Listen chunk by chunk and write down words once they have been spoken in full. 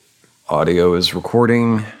Audio is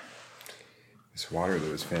recording. This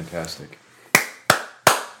Waterloo is fantastic.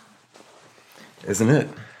 Isn't it?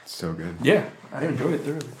 It's so good. Yeah, I enjoyed it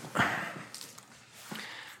thoroughly.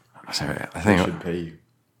 Sorry, I They think should pay you.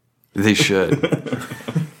 they should.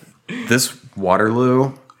 This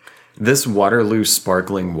Waterloo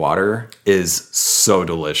sparkling water is so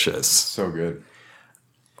delicious. So good.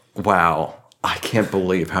 Wow. I can't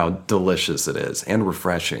believe how delicious it is and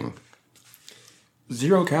refreshing.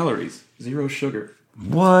 0 calories, 0 sugar.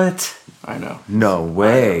 What? I know. No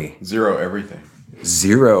way. Zero everything.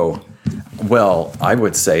 0. Well, I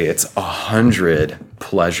would say it's 100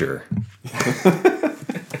 pleasure.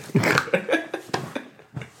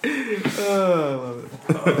 Oh, I love it.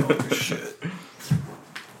 Oh, shit.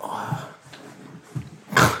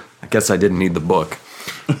 I guess I didn't need the book.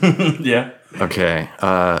 Yeah. Okay,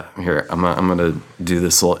 here, I'm gonna do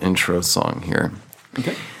this little intro song here.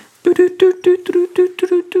 Okay.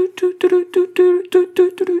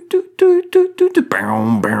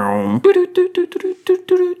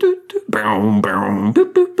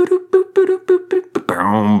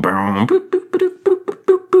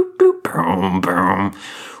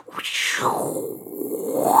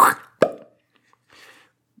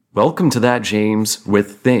 Welcome to That James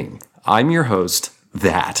with Thing. I'm your host,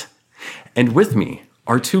 That. And with me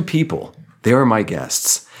are two people. They are my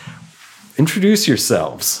guests. Introduce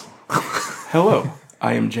yourselves. Hello,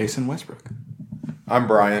 I am Jason Westbrook. I'm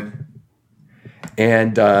Brian.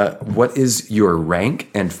 And what is your rank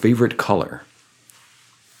and favorite color?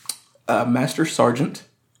 Master Sergeant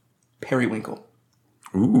Periwinkle.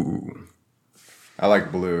 Ooh. I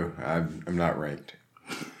like blue. I'm not ranked.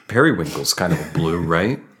 Periwinkle's kind of a blue,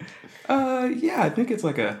 right? Yeah, I think it's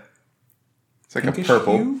like a It's like a pinkish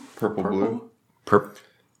purple. hue? Purple blue. Perp.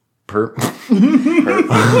 We're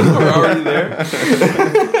already there.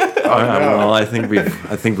 Well, I think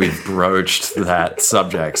we've broached that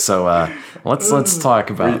subject. So let's talk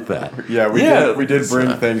about that. Yeah, Yeah. we did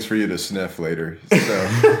bring things for you to sniff later. So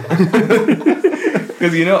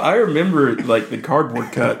Because, I remember, like, the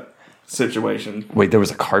cardboard cut situation. Wait, there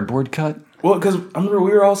was a cardboard cut? Well, because I remember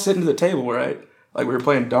we were all sitting at the table, right? Like, we were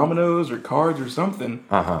playing dominoes or cards or something.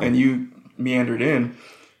 Uh-huh. And you meandered in,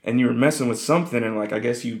 and you were messing with something, and, like, I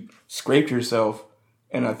guess you scraped yourself,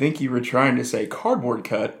 and I think you were trying to say cardboard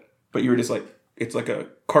cut, but you were just like, it's like a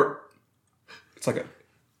cart. It's like a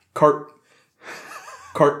cart.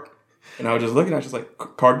 And I was just looking, I was just like,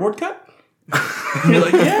 cardboard cut? And you're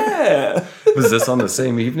like, yeah. Was this on the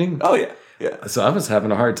same evening? Oh, yeah. Yeah. So I was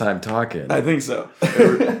having a hard time talking. I think so.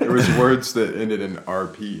 there was words that ended in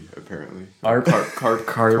RP apparently. Perp.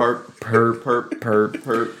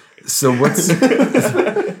 So what's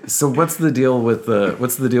the deal with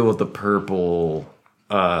the purple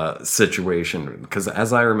situation? Because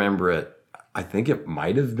as I remember it, I think it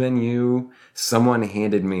might have been you. Someone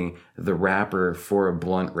handed me the wrapper for a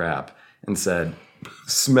blunt wrap and said,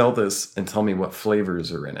 "Smell this and tell me what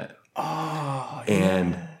flavors are in it." Oh,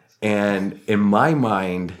 And in my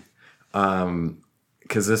mind,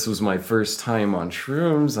 because this was my first time on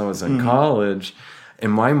shrooms, I was in college.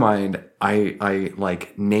 In my mind, I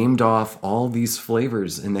like named off all these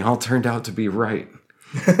flavors, and they all turned out to be right.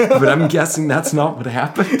 But I'm guessing that's not what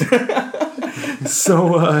happened.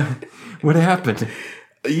 So, what happened?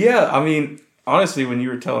 Yeah, I mean, honestly, when you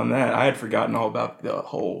were telling that, I had forgotten all about the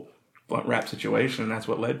whole blunt wrap situation, and that's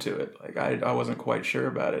what led to it. Like, I wasn't quite sure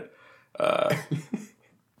about it.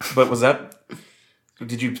 But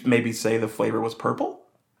did you maybe say the flavor was purple?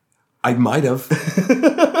 I might have.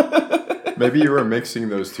 Maybe you were mixing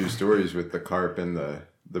those two stories with the carp and the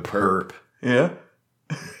perp. Yeah.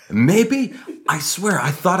 Maybe. I swear, I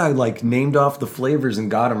thought I like named off the flavors and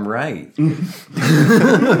got them right.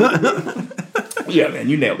 Yeah, man,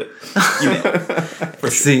 you nailed it.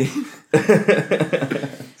 See?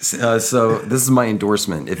 So this is my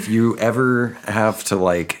endorsement. If you ever have to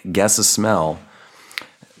like guess a smell,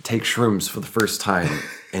 take shrooms for the first time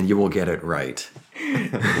and you will get it right.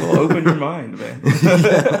 Well, open your mind, man.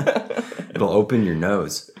 It'll open your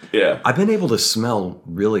nose. Yeah. I've been able to smell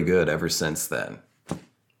really good ever since then.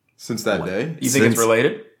 Since that day? You think it's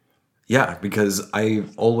related? Yeah, because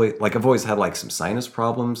I've always had like some sinus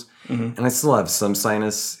problems, and I still have some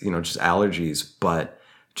sinus, just allergies, but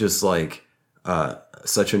just like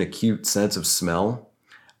such an acute sense of smell.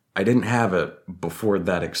 I didn't have it before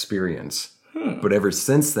that experience, but ever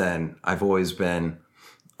since then, I've always been,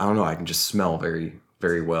 I don't know, I can just smell very,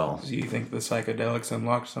 very well. Do you think the psychedelics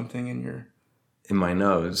unlocked something in my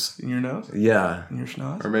nose. your nose? Yeah. In your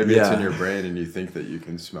schnoz? Or maybe it's Yeah. in your brain and you think that you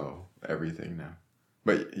can smell everything now.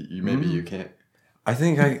 But maybe you can't. I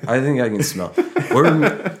think I can smell.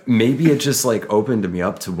 Or maybe it just like opened me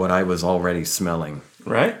up to what I was already smelling.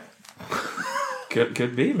 Right?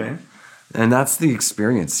 Could be, man. And that's the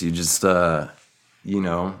experience. You just you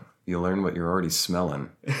know, you learn what you're already smelling.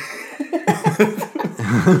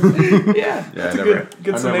 Yeah. Yeah, that's I a never,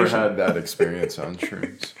 good I never summation. had that experience on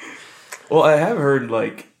shrooms. Well, I have heard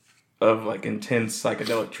like of like intense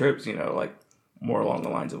psychedelic trips, you know, like more along the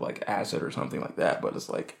lines of like acid or something like that. But it's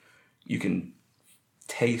like you can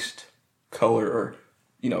taste color, or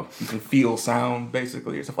you know, you can feel sound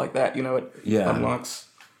basically, or stuff like that. You know, it unlocks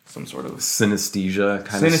some sort of synesthesia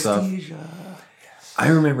kind of stuff. synesthesia. I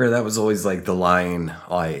remember that was always like the line,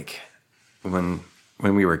 like when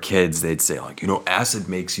we were kids, they'd say like, you know, acid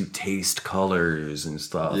makes you taste colors and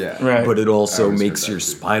stuff. Yeah. Right. But it I also always makes heard that your too.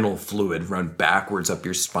 spinal fluid run backwards up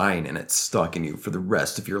your spine and it's stuck in you for the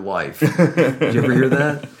rest of your life. Did you ever hear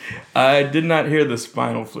that? I did not hear the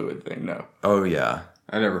spinal fluid thing. No. Oh yeah.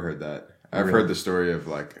 I never heard that. I've heard the story of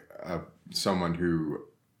like someone who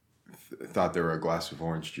thought they were a glass of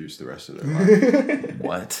orange juice the rest of their life.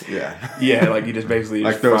 What? Yeah. Yeah, like you just basically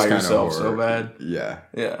Like just those fry kind of yourself horror. so bad. Yeah.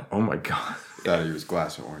 Yeah. Oh my god. Thought it was a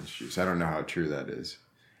glass of orange juice. I don't know how true that is.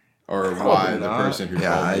 Or Probably why the not. person who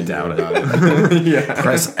Yeah, told me I knew doubt about it. Yeah.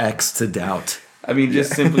 Press X to doubt. I mean,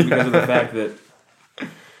 just simply because of the fact that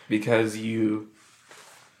because I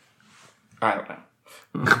don't know.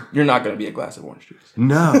 You're not going to be a glass of orange juice.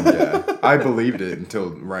 No. Yeah. I believed it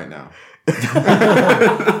until right now.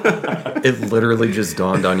 It literally just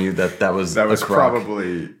dawned on you that was That was a crock.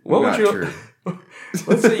 probably What would not you- true.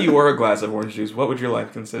 Let's say you were a glass of orange juice. What would your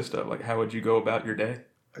life consist of? Like, how would you go about your day?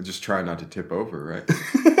 I just try not to tip over, right?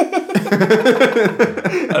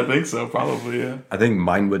 I think so, probably, yeah. I think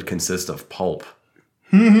mine would consist of pulp.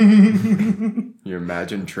 You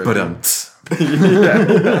imagine tripping. But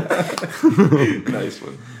Nice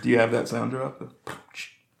one. Do you have that sound drop?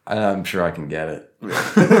 I'm sure I can get it.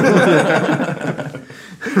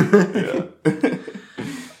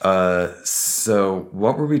 So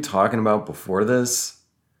what were we talking about before this?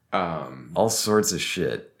 All sorts of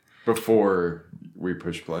shit. Before we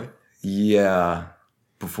push play, Yeah.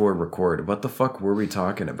 Before record. What the fuck were we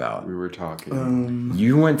talking about? we were talking.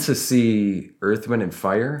 You went to see Earth, Wind, and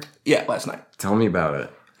Fire? Yeah, last night. Tell me about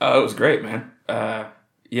it. It was great, man.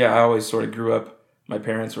 Yeah, I always sort of grew up, my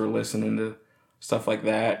parents were listening to stuff like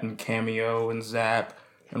that, and Cameo and Zap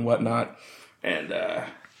and whatnot. And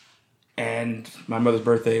my mother's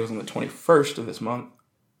birthday was on the 21st of this month.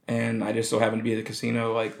 And I just so happened to be at the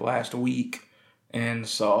casino like last week and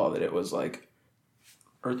saw that it was like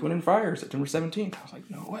Earth, Wind, and Fire, September 17th. I was like,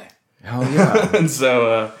 no way. Hell yeah. And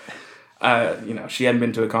so, you know, she hadn't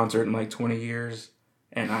been to a concert in like 20 years,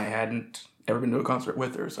 and I hadn't ever been to a concert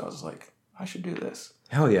with her. So I was like, I should do this.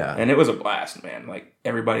 Hell yeah. And it was a blast, man. Like,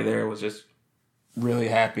 everybody there was just really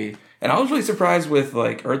happy. And I was really surprised with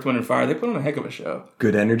like Earth, Wind, and Fire. They put on a heck of a show.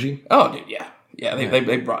 Good energy. Oh, dude, yeah. Yeah,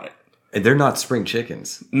 they brought it. And they're not spring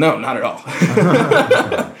chickens. No, not at all.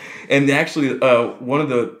 And actually, one of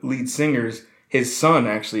the lead singers, his son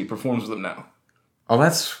actually performs with them now. Oh,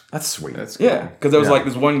 that's sweet. That's cool. Yeah, because there was Yeah. like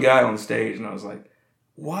this one guy on stage, and I was like,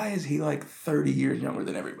 why is he like 30 years younger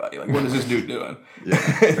than everybody? Like, what is this dude doing?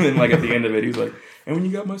 Yeah. And then like at the end of it, he was like, and when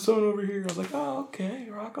you got my son over here, I was like, oh, okay,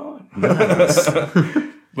 rock on.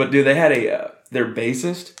 But dude, they had their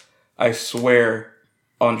bassist, I swear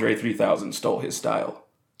Andre 3000 stole his style.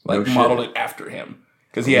 Like, No shit. modeled it after him.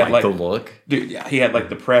 Because he had like, the look. dude, yeah, he had like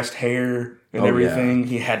the pressed hair and Oh, everything.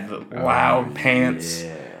 He had the loud pants,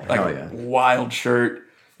 like Hell a yeah. wild shirt,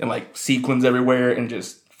 and like sequins everywhere, and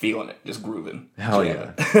just feeling it, just grooving. Hell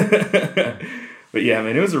yeah. But yeah,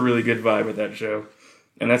 man, it was a really good vibe at that show.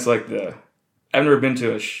 And that's like I've never been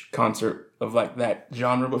to a concert of like that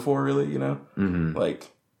genre before, really, you know? Mm-hmm.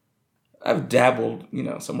 Like, I've dabbled, you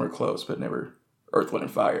know, somewhere close, but never Earth, Wind,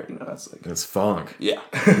 and Fire, you know, that's like, It's funk. yeah.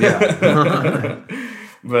 Yeah.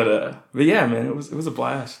 But yeah, man, it was a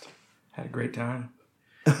blast. Had a great time.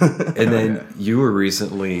 And then you were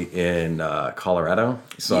recently in Colorado.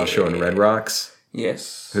 You saw a show in Red Rocks.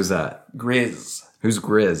 Yes. Who's that? Grizz. Who's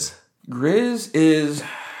Grizz? Grizz is,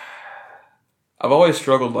 I've always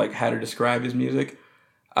struggled like how to describe his music.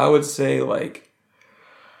 I would say like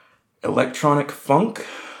electronic funk,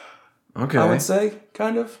 Okay. I would say,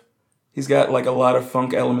 kind of. He's got like a lot of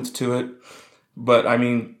funk elements to it. But I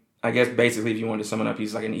mean, I guess basically if you wanted to sum it up,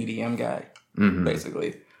 he's like an EDM guy,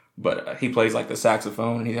 basically. But he plays like the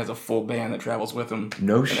saxophone, and he has a full band that travels with him.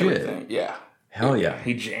 No and shit. everything. Yeah. Hell yeah.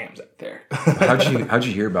 He jams out there. How'd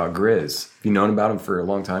you hear about Grizz? Have you known about him for a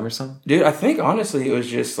long time or something? Dude, I think honestly it was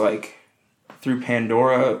just like through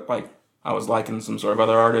Pandora, like I was liking some sort of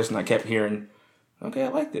other artist, and I kept hearing okay, I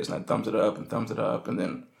like this. And I thumbs it up. And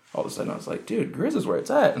then all of a sudden I was like, dude, Grizz is where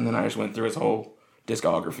it's at. And then I just went through his whole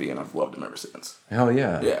discography and I've loved him ever since. Hell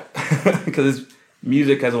yeah. Yeah. Because his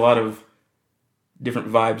music has a lot of different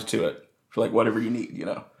vibes to it for like whatever you need, you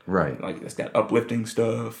know? Right. Like it's got uplifting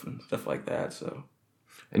stuff and stuff like that. So.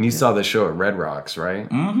 And you saw the show at Red Rocks, right?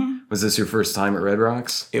 Mm-hmm. Was this your first time at Red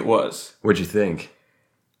Rocks? It was. What'd you think?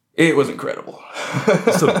 It was incredible.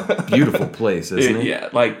 It's a beautiful place, isn't it? Yeah,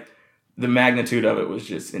 like the magnitude of it was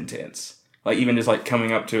just intense. Like even just like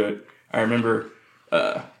coming up to it, I remember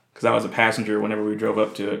because I was a passenger whenever we drove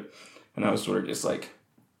up to it, and I was sort of just like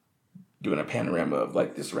doing a panorama of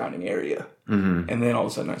like the surrounding area, and then all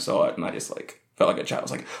of a sudden I saw it, and I just like felt like a child. I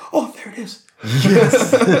was like, "Oh, there it is!"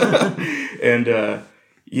 Yes. And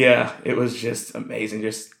yeah, it was just amazing.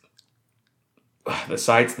 Just the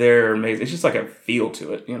sights there are amazing. It's just like a feel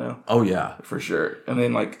to it, you know? Oh, yeah. For sure. And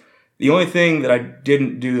then, like, the only thing that I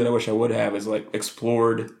didn't do that I wish I would have is, like,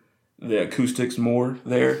 explored the acoustics more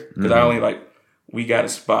there. Because I only, like, we got a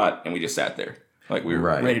spot and we just sat there. Like, we were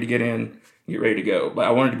ready to get in, get ready to go. But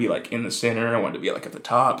I wanted to be, like, in the center. I wanted to be, like, at the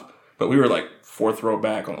top. But we were, like, 4th row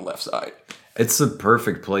back on the left side. It's a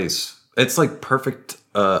perfect place. It's, like, perfect,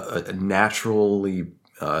 naturally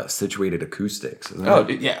situated acoustics, isn't it? Oh,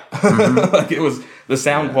 yeah. Like, it was, the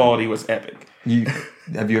sound quality was epic.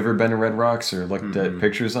 Have you ever been to Red Rocks or looked at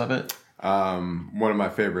pictures of it? One of my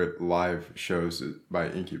favorite live shows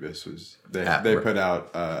by Incubus was they put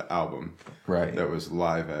out an album that was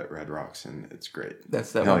live at Red Rocks, and it's great.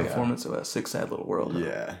 That's that one performance of a Sick Sad Little World.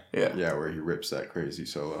 Yeah, where he rips that crazy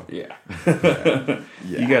solo. Yeah.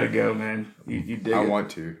 You gotta go, man. You dig I it.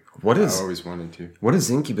 want to. I always wanted to. What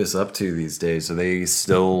is Incubus up to these days? Are they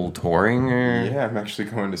still touring? Or? Yeah, I'm actually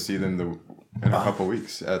going to see them in a couple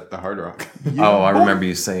weeks at the Hard Rock. Oh, I remember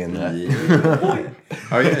you saying that. Yeah.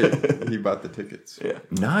 Oh yeah, he bought the tickets. Yeah.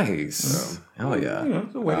 Nice. Hell yeah. You know,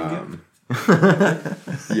 it's a wedding gift.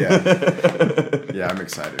 Yeah, I'm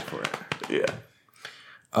excited for it. Yeah.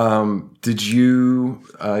 Did you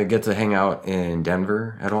get to hang out in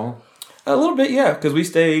Denver at all? A little bit, yeah, because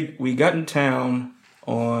we got in town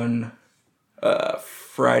on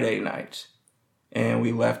Friday night, and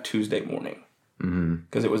we left Tuesday morning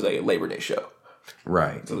because it was a Labor Day show.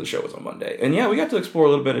 Right. So the show was on Monday. And yeah, we got to explore a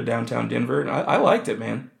little bit of downtown Denver, and I liked it,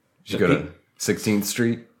 man. Did you go to 16th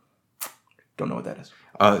Street? Don't know what that is.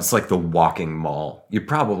 It's like the walking mall. You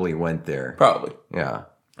probably went there. Probably. Yeah.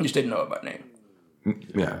 I just didn't know it by name.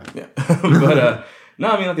 Yeah. Yeah. But, no,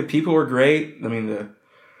 I mean, like, the people were great. I mean,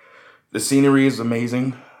 the scenery is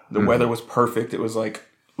amazing. The weather was perfect. It was, like,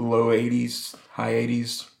 low 80s, high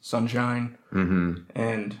 80s, sunshine. Mm-hmm.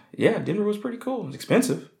 And, yeah, Denver was pretty cool. It was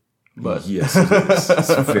expensive. But yes, it is.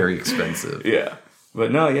 It's very expensive. Yeah.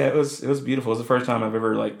 But, no, yeah, it was beautiful. It was the first time I've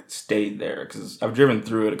ever, like, stayed there. Because I've driven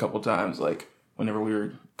through it a couple times, like, whenever we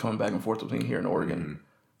were coming back and forth between here and Oregon.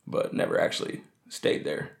 But never actually stayed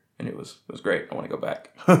there. And it was great. I want to go back.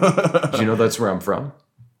 Do you know that's where I'm from?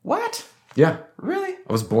 What? Yeah. Really?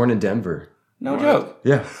 I was born in Denver. No joke.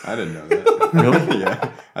 Yeah. I didn't know that. Really?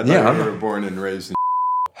 Yeah. I thought you were born and raised in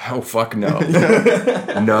Oh, fuck no.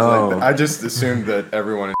 No. I just assumed that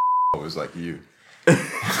everyone in was like you.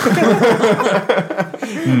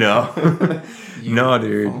 No. No,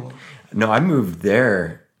 dude. No, I moved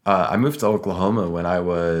there. I moved to Oklahoma when I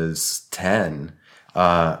was 10.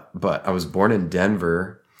 But I was born in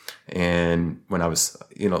Denver. And when I was,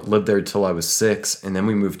 lived there till I was 6. And then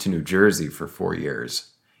we moved to New Jersey for 4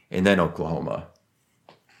 years. And then Oklahoma.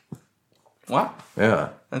 Wow. Yeah.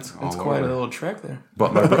 That's quite a little trek there.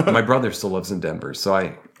 But my brother still lives in Denver. So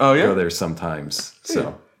I go there sometimes.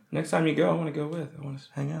 So next time you go, I want to go with. I want to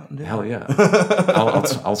hang out and do hell yeah.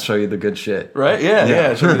 I'll show you the good shit. Right?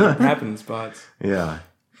 Yeah. Show me the happening spots. Yeah.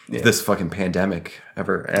 If this fucking pandemic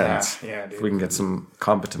ever ends. Yeah, dude. If we can get some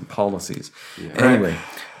competent policies. Yeah. Anyway,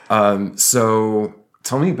 so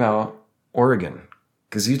tell me about Oregon.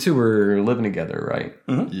 Because you two were living together, right?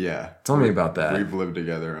 Mm-hmm. Yeah. Tell me about that. We've lived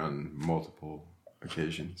together on multiple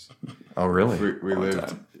occasions. Oh, really? We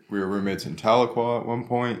were roommates in Tahlequah at one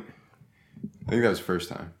point. I think that was the first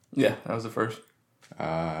time. Yeah, that was the first.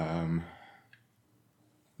 Madison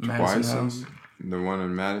Twice. House. The one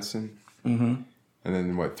in Madison. Mm-hmm. And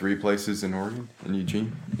then, 3 places in Oregon? In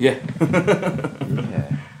Eugene? Yeah.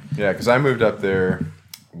 Yeah, because I moved up there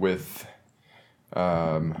with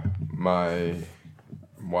my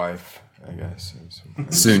wife, I guess.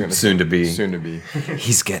 Soon to be. Soon to be.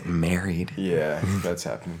 He's getting married. Yeah, that's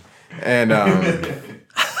happening. And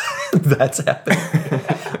That's happening.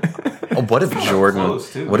 What if Jordan?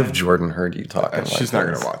 What if Jordan heard you talking? She's not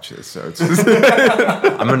gonna watch this, so it's just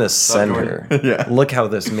I'm gonna send her. Yeah. Look how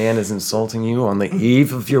this man is insulting you on the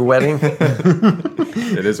eve of your wedding.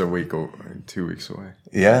 It is 2 weeks away.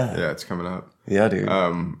 Yeah. Yeah, it's coming up. Yeah, dude.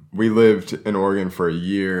 We lived in Oregon for a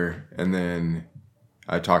year, and then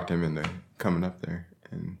I talked him into coming up there.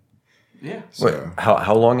 And yeah. So wait,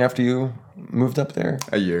 how long after you moved up there?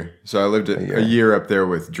 A year. So I lived a year up there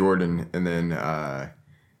with Jordan, and then I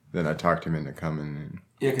talked him into coming. And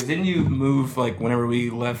yeah, because didn't you move like whenever we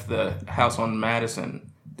left the house on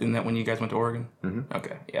Madison? Isn't that when you guys went to Oregon? Mm-hmm.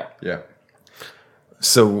 Okay. Yeah. Yeah.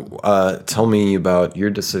 So tell me about your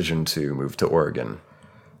decision to move to Oregon.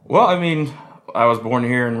 Well, I mean, I was born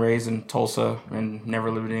here and raised in Tulsa and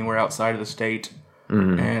never lived anywhere outside of the state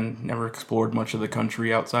and never explored much of the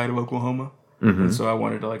country outside of Oklahoma. And so I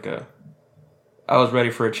wanted I was ready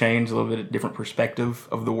for a change, a little bit of different perspective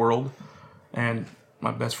of the world. And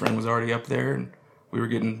my best friend was already up there and we were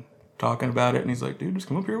talking about it. And he's like, dude, just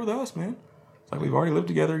come up here with us, man. It's like, we've already lived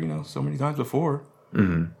together, so many times before.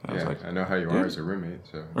 I was like, I know how you are as a roommate,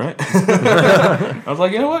 so. Right? I was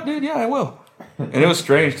like, you know what, dude? Yeah, I will. And it was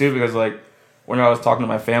strange, too, because, when I was talking to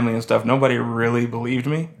my family and stuff, nobody really believed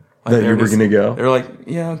me. That you were going to go? They were like,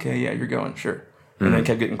 yeah, okay, yeah, you're going, sure. And they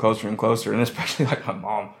kept getting closer and closer, and especially, my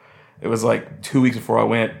mom. It was, 2 weeks before I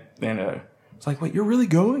went, and it's like, wait, you're really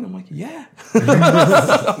going? I'm like, yeah.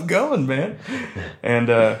 I'm going, man.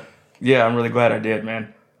 And, yeah, I'm really glad I did,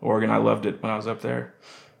 man. Oregon, I loved it when I was up there.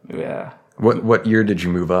 Yeah. What year did you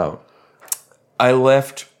move out? I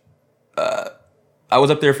left. I was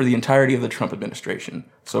up there for the entirety of the Trump administration.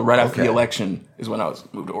 So right after the election is when I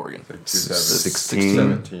moved to Oregon.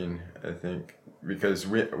 2017, I think, because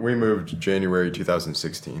we moved January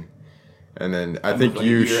 2016, and then I think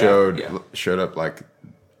you showed up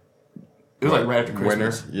It was right after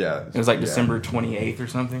Christmas. Winter, yeah. It was December 28th or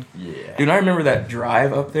something. Yeah, dude, I remember that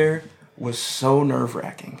drive up there was so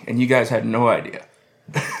nerve-wracking, and you guys had no idea.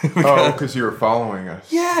 Because you were following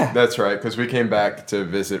us. Yeah. That's right, because we came back to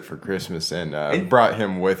visit for Christmas and brought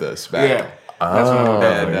him with us back.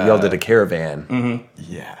 Yeah. Y'all did a caravan. Mm-hmm.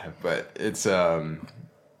 Yeah, but it's, I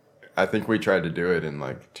think we tried to do it in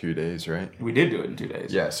 2 days, right? We did do it in 2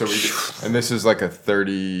 days. Yeah, so we did, and this is a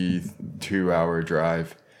 32-hour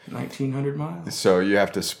drive. 1,900 miles. So you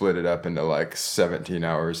have to split it up into 17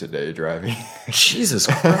 hours a day driving. Jesus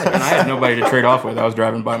Christ. And I had nobody to trade off with. I was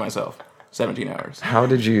driving by myself. 17 hours. How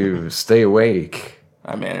did you stay awake?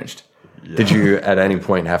 I managed. Yeah. Did you at any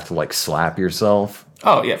point have to slap yourself?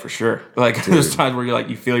 Oh yeah, for sure. There's times where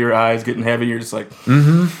you feel your eyes getting heavy. You're just trying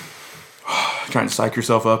to psych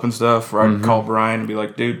yourself up and stuff. Or I'd call Brian and be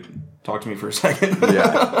like, dude, talk to me for a second.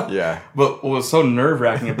 Yeah. But what was so nerve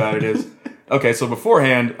wracking about it is, okay, so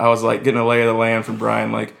beforehand I was getting a lay of the land from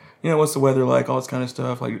Brian, what's the weather like, all this kind of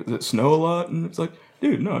stuff. Does it snow a lot? And it's like,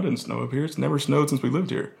 dude, no, it didn't snow up here. It's never snowed since we lived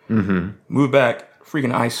here. Moved back,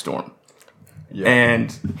 freaking ice storm. Yeah.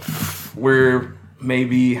 And we're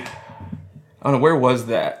maybe, I don't know, where was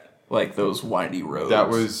that? Those windy roads. That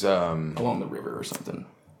was along the river or something.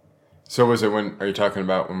 So was it are you talking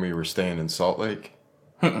about when we were staying in Salt Lake?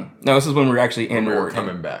 No, this is when we were actually in Oregon. We were Oregon.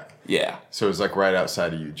 coming back. Yeah. So it was right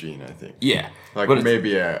outside of Eugene, I think. Yeah.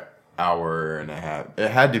 Maybe an hour and a half.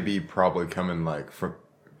 It had to be probably coming from...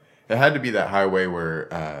 It had to be that highway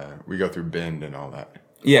where we go through Bend and all that.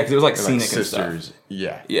 Yeah, because it was scenic and stuff.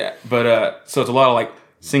 Yeah. Yeah, but so it's a lot of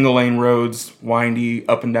single lane roads, windy,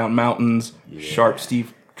 up and down mountains, sharp, steep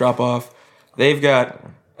drop off. They've got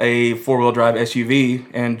a 4-wheel drive SUV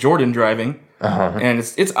and Jordan driving, and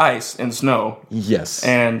it's ice and snow. Yes.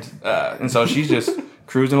 And so she's just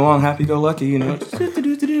cruising along, happy go lucky,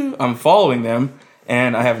 I'm following them,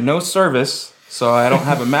 and I have no service, so I don't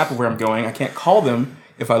have a map of where I'm going. I can't call them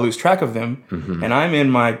if I lose track of them, and I'm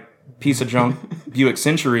in my piece of junk Buick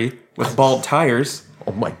Century with bald tires.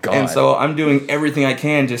 Oh my God. And so I'm doing everything I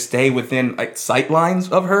can to stay within sight lines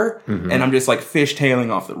of her, and I'm just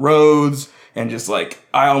fishtailing off the roads, and just I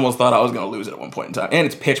almost thought I was going to lose it at one point in time. And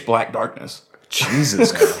it's pitch black darkness.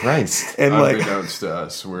 Jesus Christ. And unbeknownst to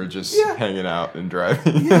us, we're just hanging out and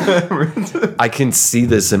driving. Yeah. I can see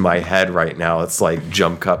this in my head right now. It's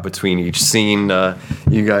jump cut between each scene.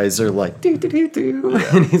 You guys are do do do do,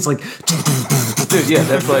 and he's dude, yeah,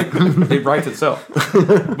 that's it writes itself.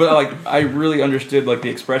 But I really understood the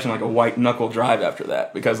expression a white knuckle drive after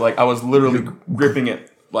that, because I was literally gripping it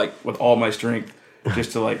with all my strength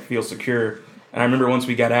just to feel secure. And I remember once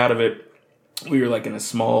we got out of it, we were in a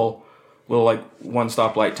small little one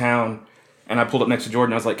stoplight town, And I pulled up next to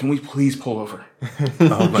Jordan. I was like, "Can we please pull over?"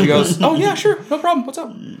 She goes, "Oh yeah, sure, no problem. What's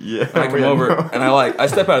up?" Yeah. And I come over and I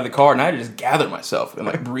step out of the car and I just gather myself and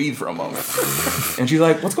like breathe for a moment. And she's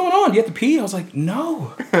like, "What's going on? Do you have to pee?" I was like,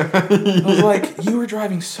 "No." I was like, "You were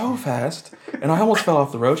driving so fast and I almost fell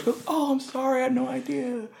off the road." She goes, "Oh, I'm sorry. I had no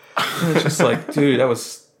idea." And it's just like, dude, that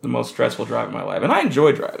was the most stressful drive of my life. And I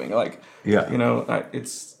enjoy driving. Like, you know,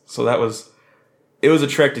 it was a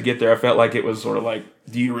trek to get there. I felt like it was sort of like,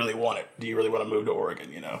 do you really want it? Do you really want to move to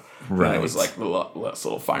Oregon, you know? Right. And it was like the last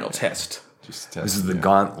little final test. Just test. This is the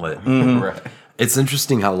gauntlet. Mm-hmm. Right. It's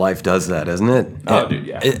interesting how life does that, isn't it? Oh, dude,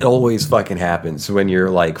 yeah. It always fucking happens when you're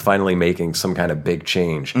like finally making some kind of big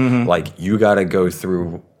change. Mm-hmm. Like you got to go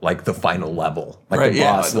through like the final level, like the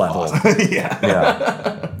boss level. Yeah.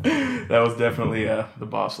 That was definitely the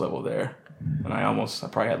boss level there. And I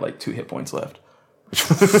probably had like 2 hit points left.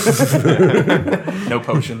 No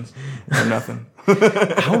potions, no nothing.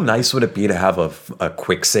 How nice would it be to have a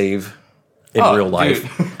quick save in real life?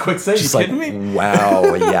 Dude. Quick save? Just you like, kidding me?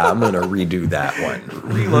 Wow, yeah, I'm gonna redo that one.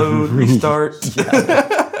 Reload, restart.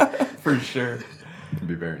 For sure. It'd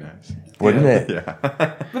be very nice. Wouldn't it? Yeah.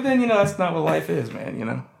 But then, you know, that's not what life is, man. You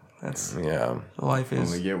know, that's what life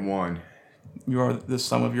is. Only get one. You are the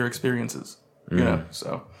sum of your experiences. You know,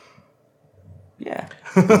 so. Yeah.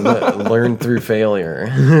 Learn through failure.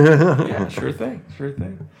 Yeah, sure thing.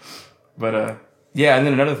 But, and then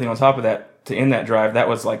another thing on top of that, to end that drive, that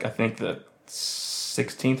was like, I think the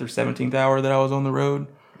 16th or 17th hour that I was on the road.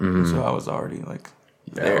 Mm-hmm. So I was already like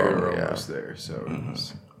there. We were almost there, so it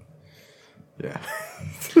was, yeah.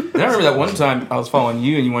 And I remember that one time I was following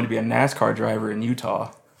you and you wanted to be a NASCAR driver in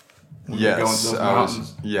Utah. Yes,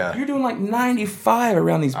 You're doing like 95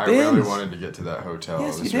 around these bends. I really wanted to get to that hotel.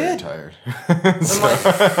 Yes, I was very tired.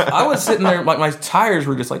 I was sitting there, like my tires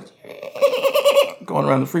were just like going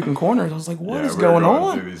around the freaking corners. I was like, what is going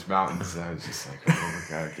on? Through these mountains, and I was just like, oh, we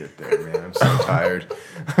gotta get there, man. I'm so tired.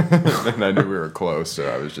 And I knew we were close, so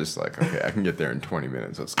I was just like, okay, I can get there in 20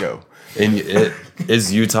 minutes. Let's go. And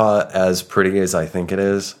is Utah as pretty as I think it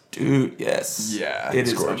is? Dude, yes. Yeah, it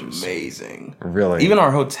is gorgeous. Amazing. Really? Even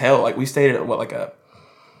our hotel, like we stayed at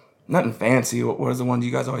nothing fancy. What is the one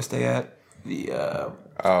you guys always stay at? The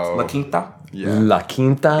La Quinta? Yeah. La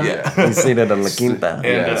Quinta? Yeah. You stayed at a La Quinta?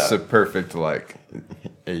 Yeah, it's a perfect like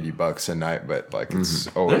 $80 a night, but like it's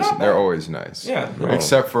always they're always nice. Yeah.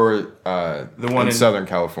 Except for the one in Southern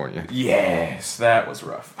California. Yes, that was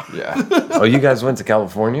rough. Yeah. Oh, you guys went to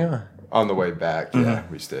California? On the way back, yeah,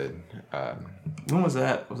 we stayed. When was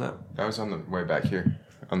that? That was on the way back here,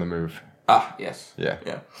 on the move. Ah, yes. Yeah.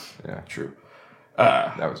 True.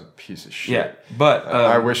 That was a piece of shit. Yeah, but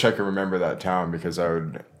I wish I could remember that town because I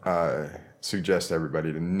would suggest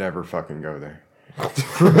everybody to never fucking go there.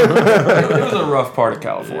 It was a rough part of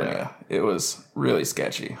California. Yeah. It was really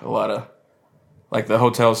sketchy. A lot of like the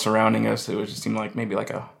hotels surrounding us. It just seemed like maybe like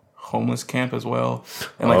a homeless camp as well,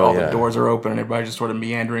 and like the doors are open and everybody's just sort of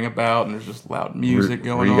meandering about, and there's just loud music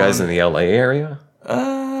going on. Were you guys in the LA area?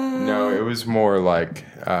 No, it was more like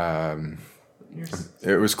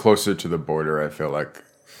it was closer to the border. I feel like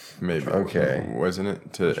maybe wasn't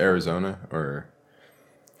it to Arizona or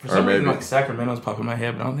maybe like Sacramento's popping in my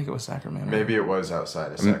head, but I don't think it was Sacramento. Maybe it was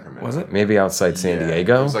outside of Sacramento. Was it? Maybe outside San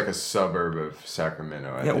Diego. It was like a suburb of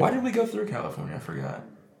Sacramento. I think. Why did we go through California? I forgot.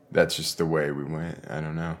 That's just the way we went. I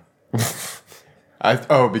don't know.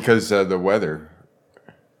 Because the weather.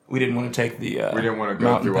 We didn't want to take the we didn't want to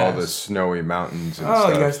go through all the snowy mountains and stuff.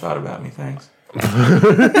 Oh, you guys thought about me. Thanks.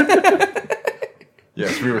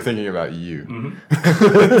 Yes, we were thinking about you.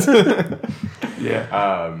 Mm-hmm.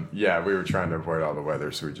 Yeah, we were trying to avoid all the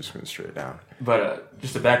weather, so we just went straight down. But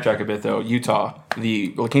just to backtrack a bit, though, Utah,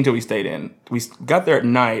 the La Quinta we stayed in, we got there at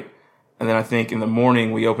night, and then I think in the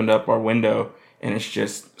morning we opened up our window, and it's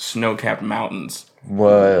just snow-capped mountains.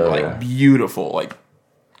 Whoa. Like, beautiful, like,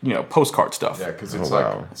 postcard stuff. Yeah, because it's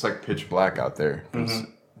like pitch black out there.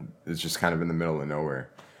 It's just kind of in the middle of nowhere.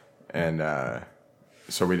 And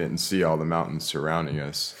so we didn't see all the mountains surrounding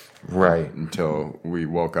us. Right. Until we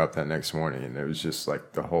woke up that next morning, and it was just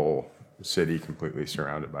like the whole city completely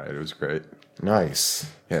surrounded by it. It was great. Nice.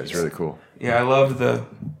 Yeah, it was really cool. Yeah, I loved the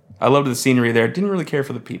scenery there. Didn't really care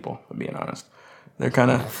for the people, if I'm being honest. They're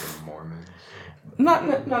kind of Mormons.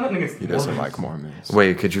 Nothing against He doesn't like Mormons.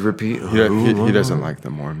 Wait, could you repeat? He doesn't like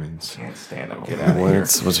the Mormons. Can't stand them. Get out of here.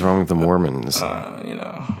 What's wrong with the Mormons?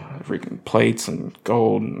 Freaking plates and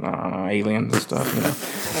gold and aliens and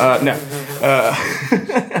stuff.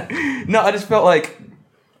 No, I just felt like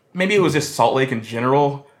maybe it was just Salt Lake in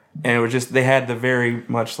general, and it was just they had the very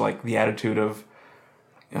much like the attitude of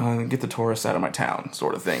get the tourists out of my town,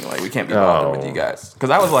 sort of thing. Like, we can't be bothered with you guys. Because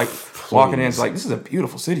I was like, walking in, it's like, this is a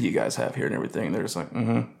beautiful city you guys have here and everything. And they're just like,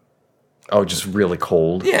 mm-hmm. Oh, just really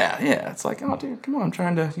cold? Yeah. It's like, oh, dude, come on. I'm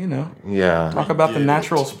trying to, talk Yeah. about the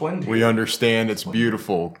natural splendor. We understand it's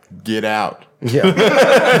beautiful. Get out. Yeah.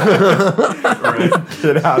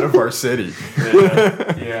 Get out of our city.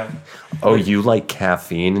 Yeah. Oh, you like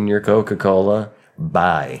caffeine in your Coca-Cola?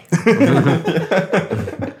 Bye.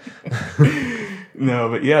 No,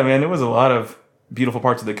 but yeah, man, there was a lot of beautiful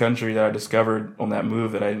parts of the country that I discovered on that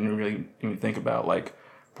move that I didn't really even think about, like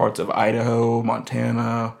parts of Idaho,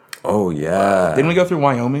 Montana. Oh, yeah. Didn't we go through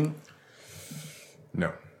Wyoming?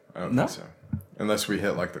 No, I don't think so. Unless we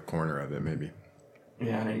hit like the corner of it, maybe.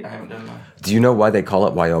 Yeah, I haven't done that. Do you know why they call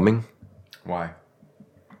it Wyoming? Why?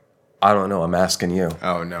 I don't know. I'm asking you.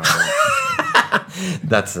 Oh, no.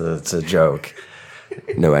 That's a joke.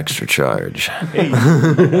 No extra charge.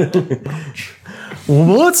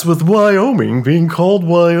 What's with Wyoming being called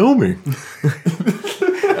Wyoming?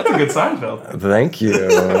 That's a good Seinfeld. Thank you.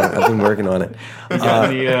 I've been working on it. You got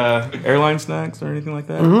any airline snacks or anything like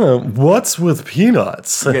that? What's with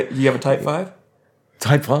peanuts? You have a Type 5?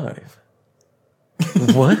 Type 5.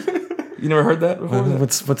 What? You never heard that before?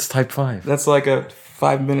 What's Type 5? That's like a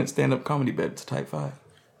 5-minute stand-up comedy bit. It's a Type 5.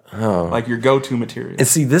 Oh. Like your go-to material. And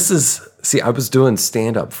I was doing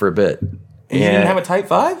stand-up for a bit. And you didn't have a Type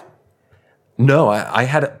 5? No, I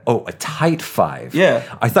had a tight 5. Yeah.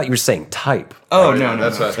 I thought you were saying type. Oh, no.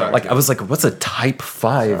 That's what I thought. Like, I was like, what's a type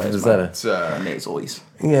 5? Is that It's nasalies.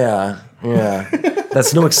 Yeah.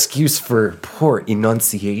 That's no excuse for poor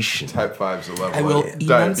enunciation. Type 5's a level I will of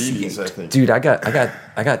diabetes, I think. Dude, I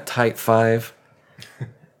got type 5.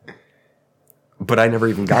 But I never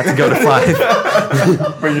even got to go to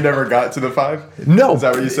 5. But you never got to the 5? No. Is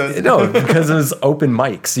that what you said? No, because it was open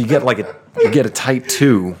mic. So you get a type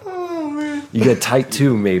 2. Oh, man. You get type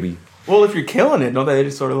 2 maybe. Well, if you're killing it, don't they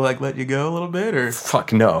just sort of like let you go a little bit, or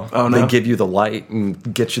Fuck no. Oh, no? They give you the light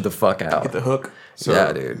and get you the fuck out. get the hook? So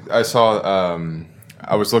Yeah, dude. I saw,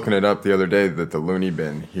 I was looking it up the other day that the Looney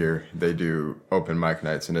Bin here, they do open mic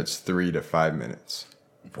nights and it's 3 to 5 minutes.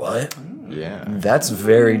 What? Yeah. That's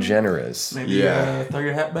very generous. Maybe Yeah. throw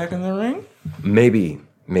your hat back in the ring. Maybe.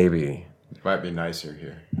 Might be nicer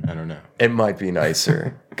here. I don't know. It might be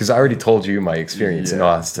nicer. Because I already told you my experience in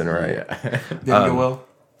Austin, right? Yeah. Didn't go well.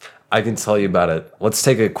 I can tell you about it. Let's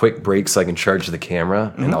take a quick break so I can charge the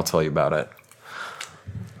camera, and I'll tell you about it.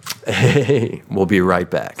 Hey, we'll be right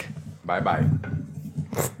back. Bye-bye.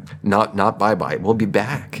 Not bye-bye. We'll be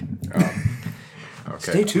back. Okay.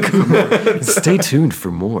 Stay tuned for more. Stay tuned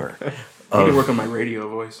for more. I need to work on my radio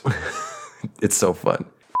voice. It's so fun.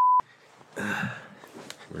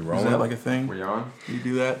 We Is rolling? that like a thing? We on? You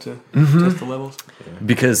do that to test the levels?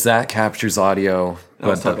 Because that captures audio. I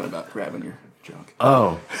was talking about grabbing your junk.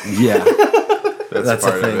 Oh, yeah. That's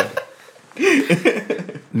part a of thing.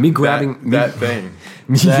 it. Me grabbing... That thing.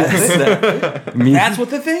 That's what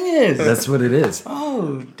the thing is. That's what it is.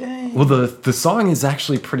 Oh, dang. Well, the song is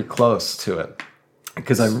actually pretty close to it.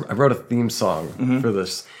 Because I wrote a theme song for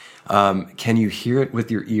this. Can you hear it with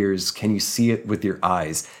your ears? Can you see it with your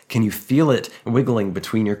eyes? Can you feel it wiggling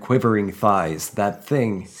between your quivering thighs? That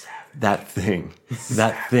thing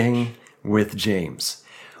with James.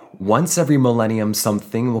 Once every millennium,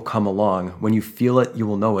 something will come along. When you feel it, you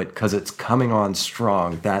will know it, because it's coming on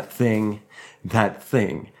strong. That thing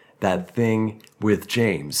with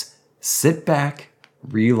James. Sit back,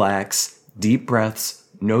 relax, deep breaths,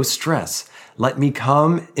 no stress. Let me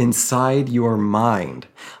come inside your mind.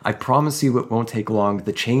 I promise you it won't take long.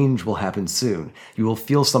 The change will happen soon. You will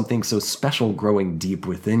feel something so special growing deep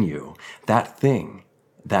within you. That thing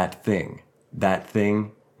with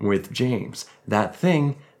James. That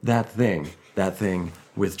thing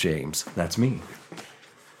with James. That's me.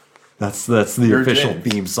 That's the You're official James.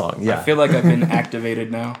 theme song. Yeah. I feel like I've been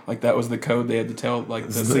activated now. Like that was the code they had to tell like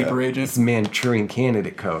the sleeper agent. It's Manchurian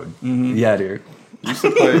Candidate code. Yeah, dude. You used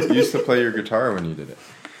to play your guitar when you did it.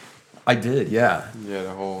 I did, yeah. Yeah,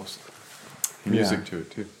 the whole music to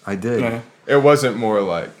it too. I did. Yeah. It wasn't more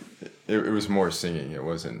like it was more singing. It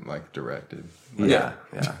wasn't like directed. Yeah.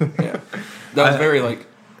 Yeah. That was very like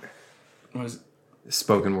what is it?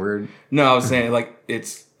 Spoken word. No, I was saying like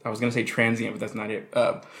I was gonna say transient, but that's not it.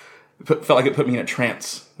 Felt like it put me in a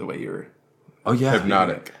trance the way you were. Oh yeah.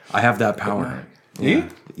 Hypnotic. I have that power. Do you?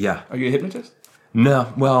 Yeah. Are you a hypnotist?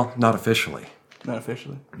 No, well, not officially. Not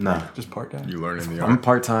officially. No. Just part time. You learning the I'm a art.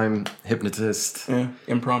 part-time hypnotist. Yeah.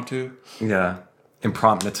 Impromptu. Yeah.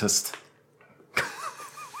 Impromptist.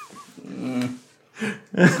 And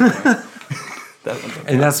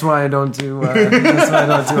that's why I don't do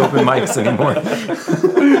open mics anymore.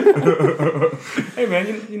 Hey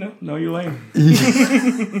man, know your lane.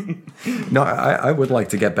 No, I would like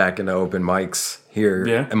to get back into open mics here.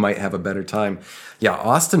 Yeah. And might have a better time. Yeah,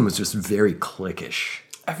 Austin was just very cliquish.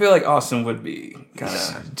 I feel like Austin would be kind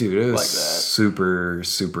of dude, it was like that. super,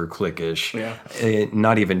 super cliquish. Yeah.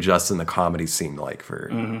 Not even just in the comedy scene, like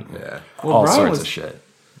for Well, all Brian sorts of shit.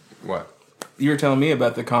 What? You were telling me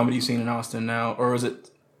about the comedy scene in Austin now, or was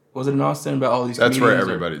it in Austin about all these? That's where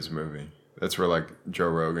everybody's moving. That's where like Joe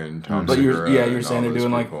Rogan, Tom Segura. You're saying they're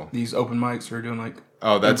doing people. Like these open mics, or doing like.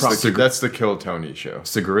 Oh, that's the Kill Tony show.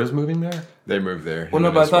 Segura's moving there. They moved there. Well,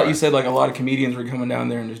 no, but I thought you said like a lot of comedians were coming down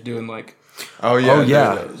there and just doing like. Oh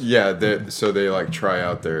yeah. So they like try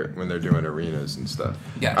out there when they're doing arenas and stuff.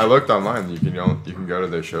 Yeah. I looked online. You can go to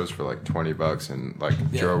their shows for like $20, and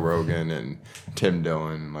like Joe Rogan and Tim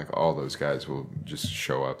Dillon, like all those guys will just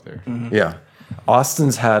show up there. Mm-hmm. Yeah,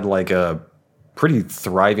 Austin's had like a pretty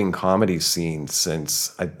thriving comedy scene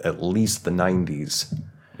since at least the 90s.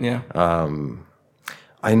 Yeah.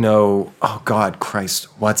 I know. Oh God, Christ!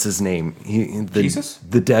 What's his name? Jesus,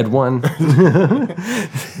 the dead one.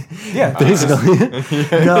 Yeah, basically.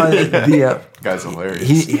 No, the guy's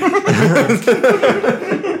hilarious.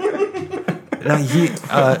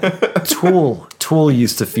 Tool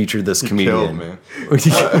used to feature this comedian. Killed, man.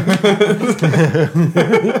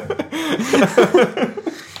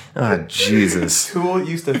 Oh Jesus! Tool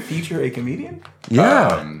used to feature a comedian.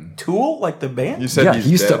 Yeah. Tool, like the band. You said he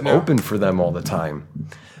used to now? open for them all the time.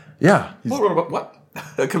 Yeah. What?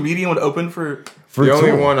 A comedian would open for the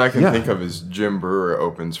only one I can think of is Jim Brewer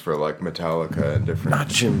opens for like Metallica and different. Not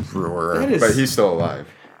Jim Brewer. But he's still alive.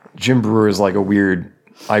 Jim Brewer is like a weird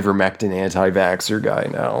ivermectin anti-vaxxer guy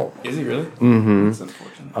now. Is he really? Mm-hmm. That's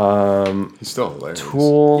unfortunate. He's still hilarious.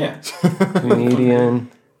 Tool,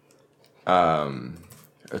 comedian.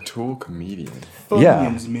 A Tool comedian.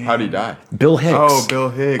 Funyuns, man. How'd he die? Bill Hicks. Oh, Bill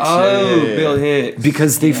Hicks. Oh, yeah. Bill Hicks.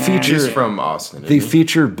 Because they feature. He's from Austin. They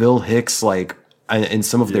feature Bill Hicks like in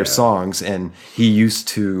some of their songs, and he used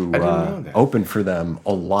to open for them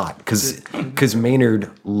a lot because Maynard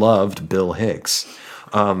loved Bill Hicks.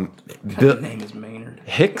 His name is Maynard.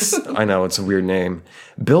 Hicks? I know, it's a weird name.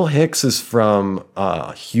 Bill Hicks is from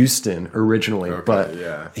Houston originally,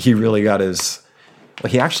 but he really got his...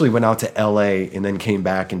 He actually went out to L.A. and then came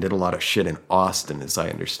back and did a lot of shit in Austin, as I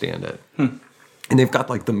understand it. And they've got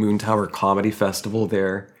like the Moon Tower Comedy Festival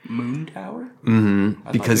there. Moon Tower? Mm-hmm.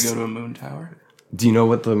 I'd like to go to a Moon Tower. Do you know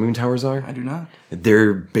what the Moon Towers are? I do not.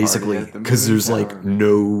 They're basically... Because there's like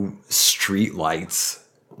no street lights.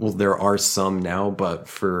 Well, there are some now, but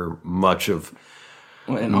for much of...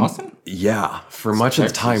 What, in Austin? Yeah. For much of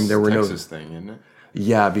the time, there were Texas thing, isn't it?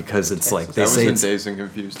 Yeah, because it's like... They that say was in Dazed and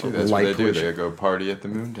Confused, too. That's what they do. They go party at the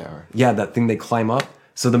Moon Tower. Yeah, that thing they climb up.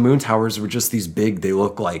 So the Moon Towers were just these big... They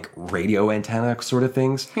look like radio antenna sort of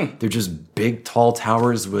things. They're just big, tall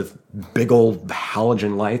towers with big old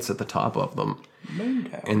halogen lights at the top of them. Moon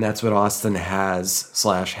Tower. And that's what Austin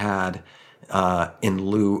had in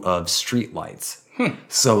lieu of street lights.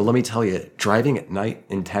 So let me tell you, driving at night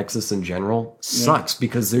in Texas in general sucks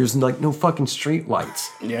because there's like no fucking street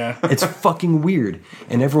lights. Yeah. It's fucking weird.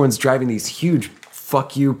 And everyone's driving these huge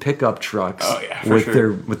fuck you pickup trucks with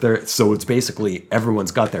their so it's basically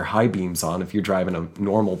everyone's got their high beams on if you're driving a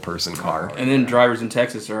normal person car. And then drivers in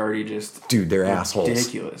Texas are already just they're assholes.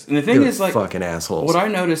 Ridiculous. And the thing is like fucking assholes. What I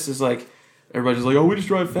noticed is like everybody's like, oh, we just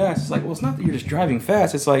drive fast. It's like, well, it's not that you're just driving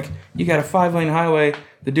fast. It's like you got a 5-lane highway.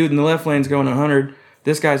 The dude in the left lane's going 100.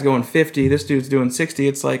 This guy's going 50. This dude's doing 60.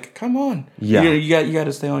 It's like, come on. Yeah. You got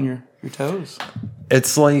to stay on your toes.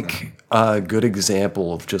 It's like a good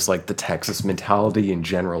example of just like the Texas mentality in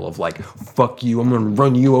general of like, fuck you, I'm going to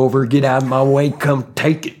run you over. Get out of my way. Come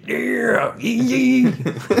take it. Yeah.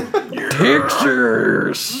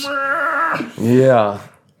 Texas. Yeah.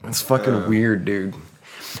 It's fucking weird, dude.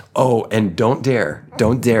 Oh, and don't dare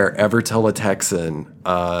ever tell a Texan,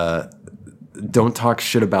 don't talk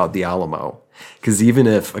shit about the Alamo.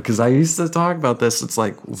 Because I used to talk about this, it's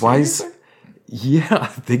like, why is...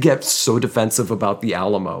 Yeah, they get so defensive about the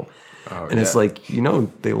Alamo. Oh, and it's like,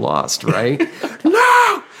 they lost, right?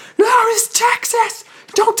 No, it's Texas!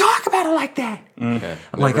 Don't talk about it like that. Okay.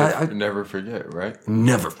 Like I never forget, right?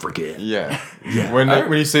 Never forget. Yeah.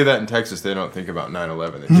 When you say that in Texas, they don't think about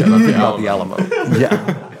 9/11. They think about the Alamo.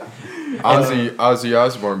 Yeah. Ozzy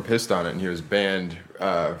Osbourne pissed on it, and he was banned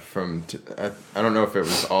from... I don't know if it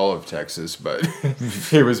was all of Texas, but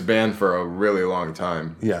he was banned for a really long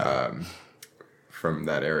time. Yeah. from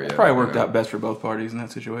that area. It probably worked out best for both parties in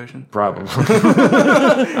that situation. Probably.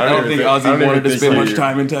 I don't think Ozzy wanted to spend much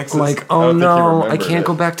time in Texas. Like, oh no, I can't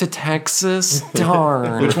go back to Texas.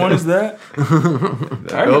 Darn. Which one is that?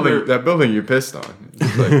 That building you pissed on.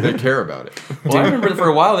 Like, they care about it. Well, I remember for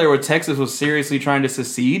a while there where Texas was seriously trying to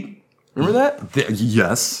secede. Remember that?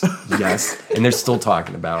 Yes. And they're still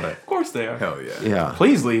talking about it. Of course they are. Hell yeah. Yeah.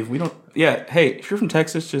 Please leave. We don't. Yeah. Hey, if you're from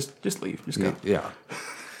Texas, just leave. Just go. Yeah.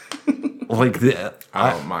 Like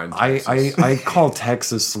I don't mind Texas. I call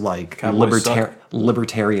Texas like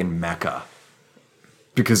libertarian Mecca.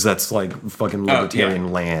 Because that's like fucking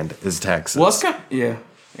libertarian land is Texas. Well, it's kind of, yeah.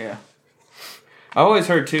 I always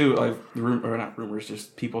heard too, like or not rumors,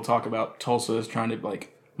 just people talk about Tulsa as trying to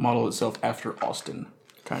like model itself after Austin,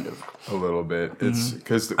 kind of. A little bit. It's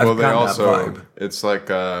because they also it's like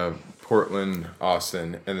Portland,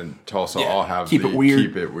 Austin, and then Tulsa all have keep it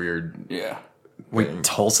weird. Yeah. Wait,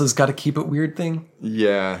 Tulsa's got a keep it weird thing?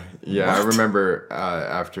 Yeah. What? I remember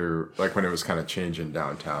after, like, when it was kind of changing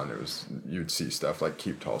downtown, you'd see stuff like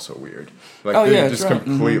keep Tulsa weird. Like, they just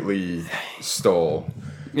completely stole.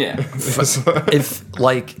 Yeah. If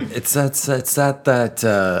like it's at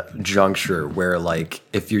that juncture where like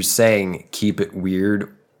if you're saying keep it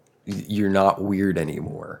weird, you're not weird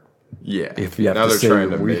anymore. Yeah. If you have now to they're say trying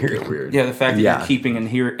to weird. make it weird. Yeah, the fact that you're keeping and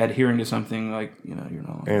adhering to something, like, you know, you're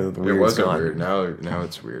not. It wasn't weird. Now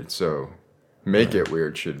it's weird. So make it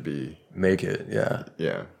weird should be. Make it, yeah.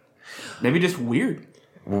 Yeah. Maybe just weird.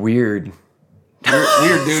 Weird,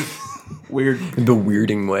 dude. Weird. The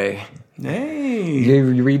weirding way. Hey.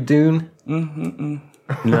 You read Dune?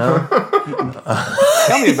 No?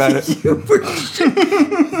 Tell me about it.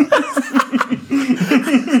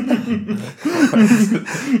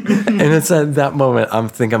 And it's at that moment I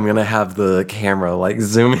think I'm gonna have the camera like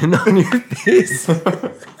zoom in on your face.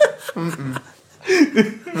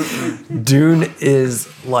 Dune is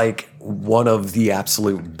like one of the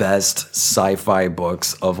absolute best sci-fi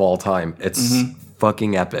books of all time. It's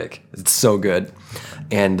fucking epic. It's so good.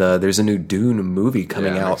 And there's a new Dune movie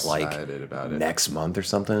coming out like next month or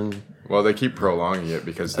something. Well, they keep prolonging it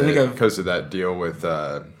because of that deal with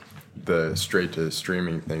the straight to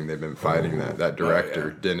streaming thing. They've been fighting that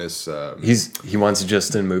director Dennis. He wants it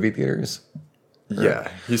just in movie theaters.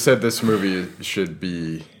 Yeah, he said this movie should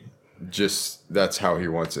be just that's how he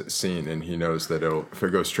wants it seen, and he knows that if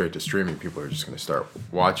it goes straight to streaming, people are just going to start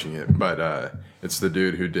watching it. But it's the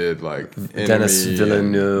dude who did like Dennis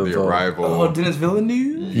Villeneuve, The Arrival. Oh, Dennis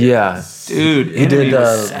Villeneuve. Yeah, dude, he did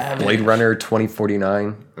Blade Runner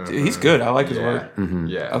 2049. Dude, he's good. I like his work. Mm-hmm.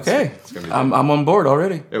 Yeah. Okay, I'm on board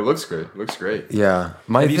already. It looks good. Looks great. Yeah.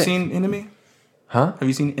 Have you seen Enemy? Huh? Have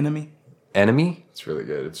you seen Enemy? Enemy? It's really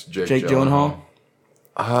good. It's Jake Gyllenhaal.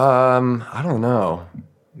 I don't know.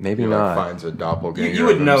 Maybe not. Finds a doppelganger. You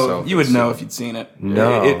would know. You would know if you'd seen it.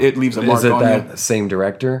 No, it leaves a mark on you. Is it that same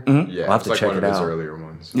director? Mm-hmm. Yeah, I'll have to like check one it of his out. earlier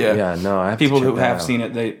ones. Yeah. No, I have people to check who have out. seen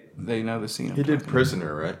it, they know the scene. He did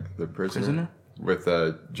Prisoner, right? The Prisoner with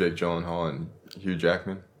Jake Gyllenhaal and Hugh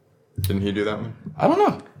Jackman. Didn't he do that one? I don't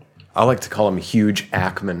know. I like to call him Huge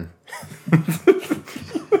Ackman.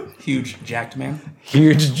 Huge jacked man.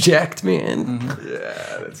 Huge jacked man. Mm-hmm.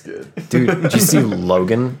 Yeah, that's good. Dude, did you see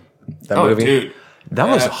Logan? That movie? Dude. That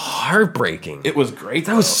was heartbreaking. It was great.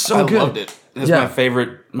 That was so good. I loved it. That's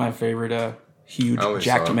my favorite huge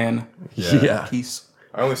jacked man piece.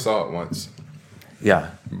 I only saw it once.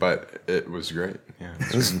 Yeah. But it was great. Yeah.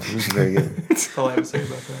 It was very good. That's all I have to say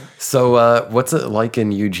about that. So what's it like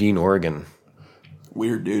in Eugene, Oregon?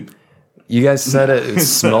 Weird, dude. You guys said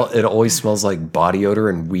it always smells like body odor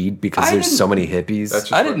and weed because there's so many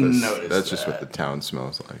hippies. I didn't notice That's just what the town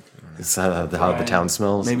smells like. Is that how the town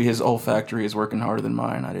smells? Maybe his olfactory is working harder than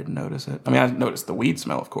mine. I didn't notice it. I mean, I noticed the weed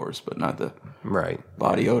smell, of course, but not the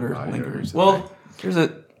body odor lingers. Well, there's a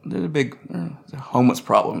big homeless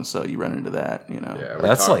problem, so you run into that, you know. Yeah,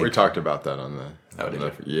 we talked about that on the.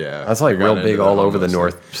 That's like real big all over the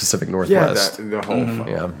Pacific Northwest. Yeah, the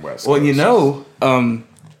whole West. Well, you know,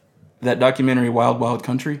 that documentary Wild Wild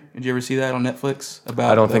Country. Did you ever see that on Netflix?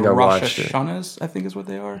 About I don't think I watched it. Rosh Hashanahs, I think is what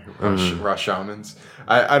they are. Rosh Shamans.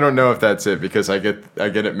 I don't know if that's it because I get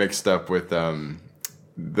it mixed up with the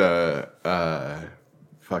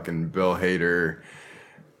fucking Bill Hader,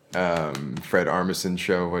 Fred Armisen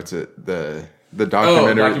show. What's it? The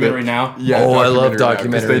documentary. Documentary Now. Yeah. I love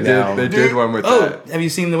Documentary Now. They did one with that. Have you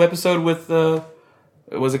seen the episode with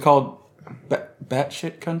was it called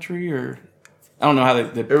Batshit Country or? I don't know how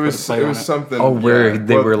they it was something. Oh, where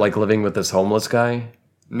they were like living with this homeless guy?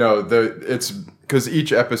 No, it's because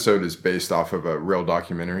each episode is based off of a real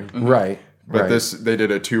documentary. Right. But they did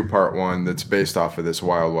a 2-part one that's based off of this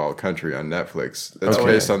Wild Wild Country on Netflix. That's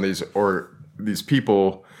based on these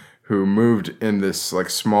people who moved in this like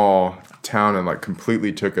small town and like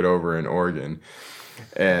completely took it over in Oregon.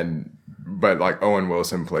 But like Owen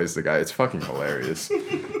Wilson plays the guy. It's fucking hilarious.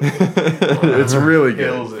 It's really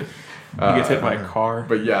good. Kills it. He gets hit by a car.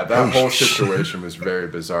 But yeah, that whole situation was very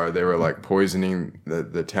bizarre. They were like poisoning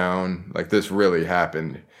the town. Like this really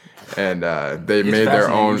happened. And they made their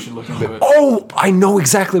own. You should look into it. Oh, I know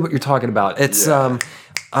exactly what you're talking about. It's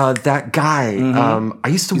that guy. I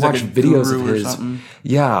used to watch like a videos guru of or his. something.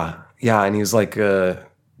 Yeah, and he was like,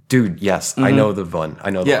 dude, yes, I know the one. I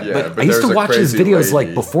know. Yeah, But but I used there's to a watch his crazy videos like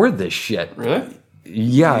lady. before this shit. Really?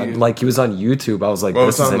 Yeah, like he was on YouTube. I was like, Well,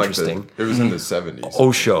 this it's is on interesting. it was in the 70s.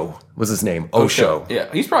 Osho was his name. Osho. Yeah,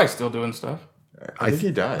 he's probably still doing stuff. I think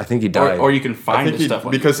he died. I think he died. Or you can I find think his he, stuff.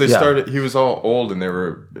 Like because they Yeah. started. He was all old, and they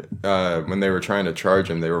were when they were trying to charge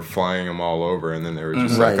him, they were flying him all over, and then they were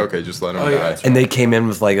just Right. like, okay, just let him yeah, die. that's And they came in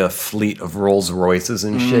with like a fleet of Rolls Royces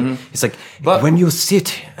and shit. It's like, But- when you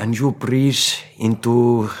sit and you breathe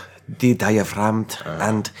into the diaphragm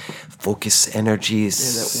and focus energies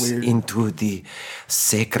that weird- into the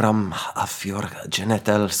sacrum of your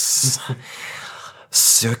genitals,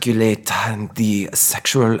 circulate the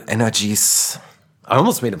sexual energies. I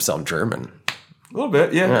almost made him sound German. a little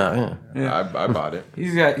bit, yeah. Yeah. I bought it.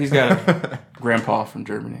 He's got a grandpa from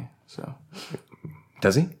Germany, so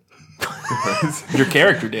Does he? your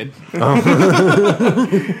character did.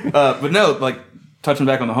 But no, like touching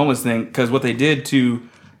back on the homeless thing, because what they did to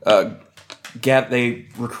they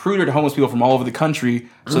recruited homeless people from all over the country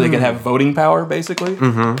so they could have voting power, basically.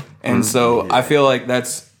 And so I feel like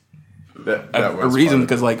that's That a was reason fun.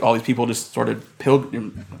 because like all these people just started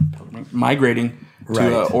migrating to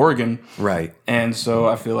Right. Oregon. Right. And so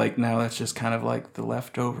I feel like now that's just kind of like the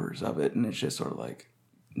leftovers of it, and it's just sort of like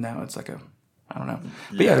now it's like I don't know.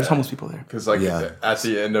 But yeah, there's homeless people there. Because like Yeah. at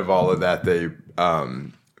the end of all of that, they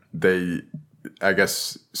I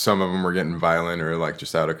guess some of them were getting violent or like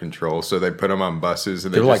just out of control, so they put them on buses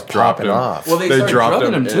and they They were, just like, dropped popping them off. Well, they started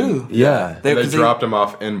drugging them too. Yeah. They 'cause dropped them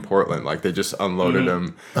off in Portland, like they just unloaded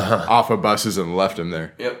them off of buses and left them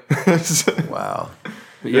there. Yep. Wow.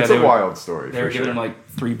 But yeah, It's they a were- wild story. They for were giving sure. them like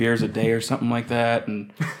 3 beers a day or something like that,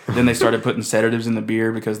 and then they started putting sedatives in the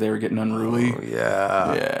beer because they were getting unruly.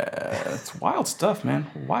 Yeah. Yeah, it's wild stuff, man.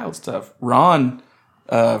 Wild stuff. Ron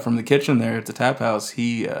from the kitchen there at the tap house,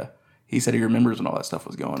 he said he remembers when all that stuff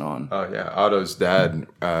was going on. Oh yeah, Otto's dad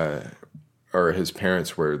or his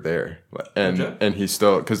parents were there, and he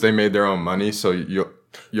still because they made their own money, so you'll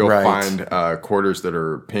Right. find quarters that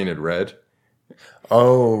are painted red,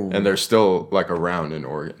 Oh. and they're still like around in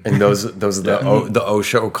Oregon. And those are the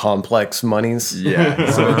Osho complex monies. Yeah,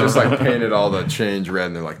 so they just like painted all the change red,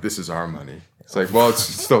 and they're like, "This is our money." It's like, well, it's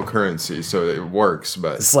still currency, so it works,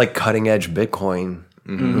 but It's like cutting edge Bitcoin.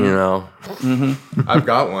 You know. I've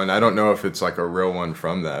got one. I don't know if it's like a real one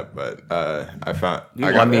from that, but I found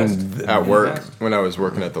I got at work when I was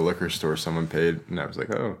working at the liquor store. Someone paid, and I was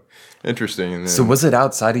like, "Oh, interesting." And then, So was it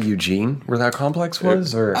outside of Eugene where that complex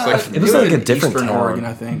was, or like- it was like a in different Eastern town? Oregon,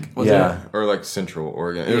 I think. Was Yeah. it? or like Central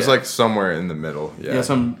Oregon. It was Yeah. like somewhere in the middle. Yeah, Yeah,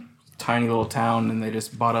 some tiny little town, and they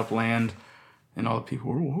just bought up land, and all the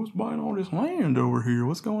people were, well, who's buying all this land over here?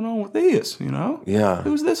 What's going on with this? You know? Yeah.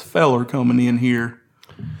 Who's this feller coming in here?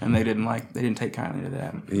 And they didn't take kindly to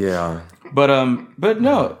that. Yeah. But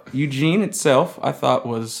no, Eugene itself, I thought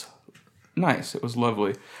was nice. It was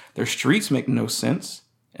lovely. Their streets make no sense,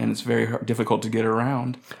 and it's very difficult to get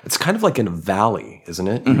around. It's kind of like in a valley, isn't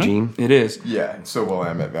it, Eugene? It is. yeah. So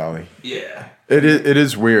Willamette Valley. Yeah. It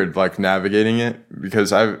is weird, like navigating it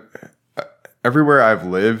because everywhere I've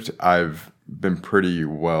lived, I've been pretty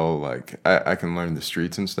well. Like I can learn the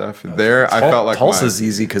streets and stuff. There, I felt like Tulsa's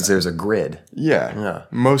easy because there's a grid. yeah.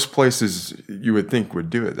 Most places you would think would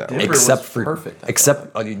do it that way. Denver Except was for perfect, I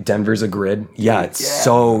except Denver's a grid. Yeah, it's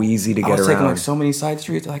so easy to I get was taking around. like so many side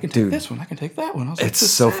streets. I can take this one. I can take that one. I was like, It's this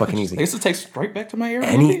is so savage. fucking easy. This takes right back to my area.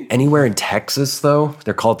 Anywhere in Texas though,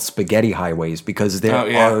 they're called spaghetti highways because there Oh,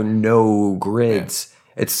 yeah. are no grids.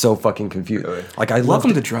 It's so fucking confusing. Like I love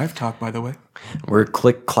Welcome to Drive Talk, by the way. We're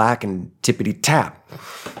click clack and tippity tap.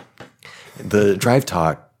 The Drive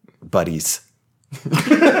Talk buddies.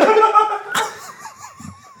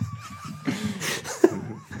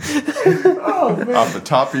 Off the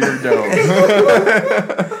top of your dome.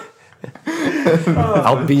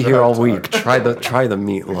 I'll be here all week. Try the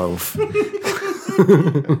meatloaf.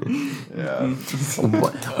 Yeah.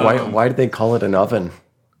 Why did they call it an oven?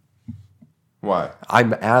 Why?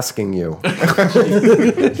 I'm asking you.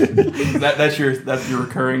 That's your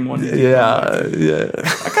recurring one. Yeah.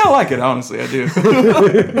 I kind of like it, honestly. I do.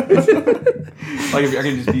 Like, if I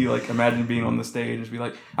can just be like, imagine being on the stage and just be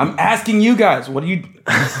like, I'm asking you guys, what do you?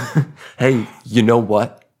 Hey, you know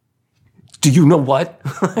what? Do you know what?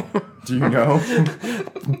 Do you know?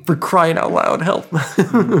 For crying out loud, help.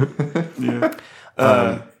 Yeah.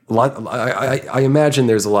 I imagine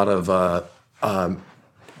there's a lot of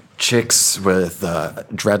chicks with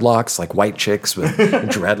dreadlocks, like white chicks with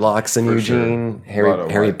dreadlocks in Eugene,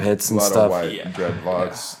 hairy pits and stuff. A lot of white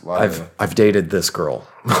dreadlocks. I've dated this girl.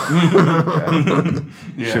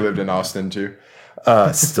 She lived in Austin too.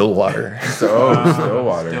 Stillwater.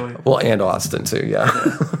 Stillwater. Well, and Austin too, yeah.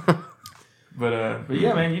 But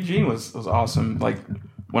yeah, man, Eugene was awesome. Like,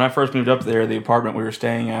 when I first moved up there, the apartment we were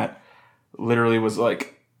staying at literally was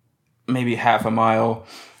like maybe half a mile,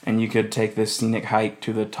 and you could take this scenic hike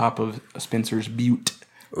to the top of Spencer's Butte.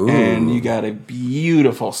 Ooh. And you got a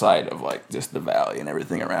beautiful sight of like just the valley and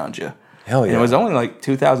everything around you. Hell yeah. And it was only like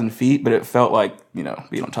 2,000 feet, but it felt like, being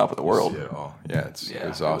on top of the world. See it all. Yeah, it's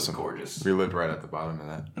awesome. It was gorgeous. We lived right at the bottom of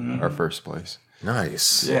that. Our first place.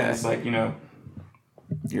 Nice. Yeah, it's like,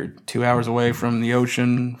 you're 2 hours away from the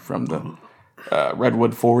ocean, from the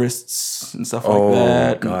redwood forests and stuff like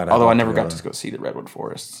that. God, although I never got to go see the redwood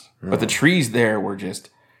forests. But the trees there were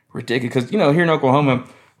just ridiculous. Because, here in Oklahoma,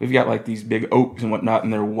 we've got like these big oaks and whatnot,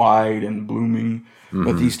 and they're wide and blooming. Mm-hmm.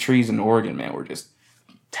 But these trees in Oregon, man, were just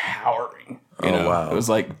towering. Wow. It was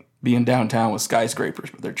like being downtown with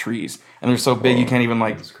skyscrapers, but they're trees. And they're so big you can't even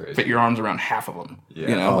fit your arms around half of them.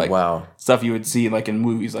 Yeah. Wow. Stuff you would see like in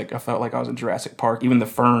movies. Like, I felt like I was in Jurassic Park. Even the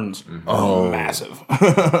ferns were massive.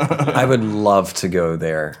 I would love to go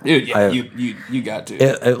there. Dude, yeah, you got to.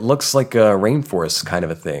 It looks like a rainforest kind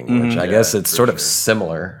of a thing, which I guess it's sort of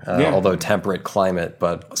similar, although temperate climate,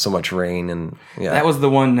 but so much rain and That was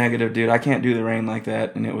the one negative, dude. I can't do the rain like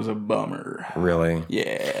that, and it was a bummer. Really?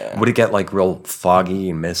 Yeah. Would it get like real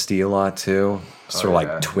foggy and misty a lot too? Sort of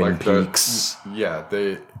like Twin Peaks.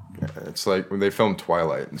 It's like when they filmed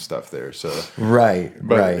Twilight and stuff there. So right.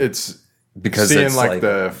 It's because seeing it's like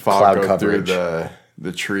the fog go coverage through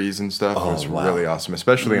the trees and stuff was really awesome,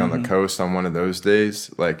 especially on the coast on one of those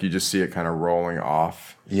days. Like, you just see it kind of rolling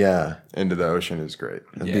off into the ocean is great.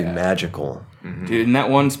 It'd be magical. Mm-hmm. Dude, in that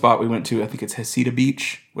one spot we went to, I think it's Hesita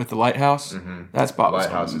Beach with the lighthouse. Mm-hmm. That spot was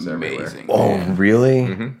amazing. Oh, really?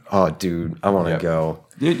 Mm-hmm. Oh, dude, I want to go.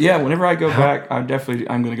 Dude, yeah, whenever I go back, I'm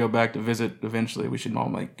going to go back to visit eventually. We should all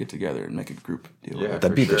get together and make a group deal. Yeah,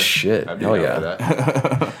 that'd be the shit. Hell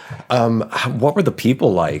yeah. What were the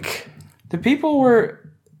people like? The people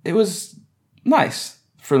it was nice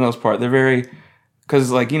for the most part. They're very, because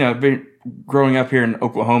growing up here in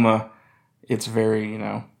Oklahoma, it's very, you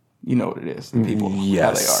know what it is, the people, how they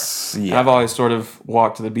are. Yeah. And I've always sort of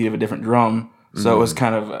walked to the beat of a different drum, so it was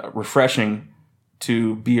kind of refreshing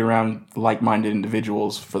to be around like-minded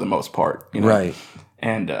individuals for the most part. Right.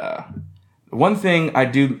 And one thing I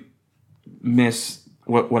do miss,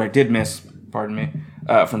 what I did miss, pardon me,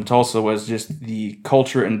 from Tulsa was just the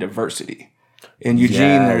culture and diversity. In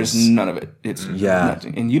Eugene, there's none of it. It's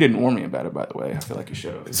nothing. And you didn't warn me about it, by the way. I feel like you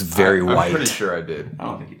should have. It's very white. I'm pretty sure I did. I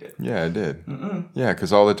don't think you did. Yeah, I did. Mm-mm. Yeah,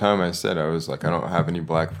 because all the time I said, I was like, I don't have any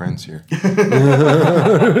black friends here.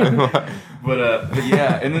 But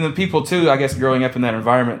yeah, and then the people too, I guess growing up in that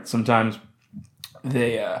environment, sometimes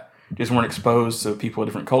they just weren't exposed to people of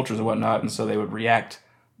different cultures and whatnot, and so they would react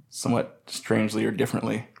somewhat strangely or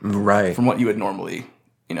differently from what you would normally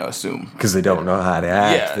assume. Because they don't know how to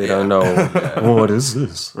act. They don't know, what is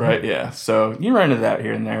this? Right, yeah. So you run into that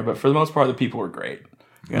here and there, but for the most part, the people were great.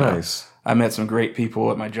 Nice. I met some great people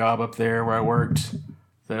at my job up there where I worked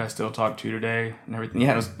that I still talk to today and everything.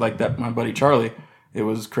 Yeah, it was like that. My buddy Charlie, it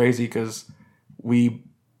was crazy because we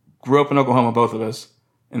grew up in Oklahoma, both of us,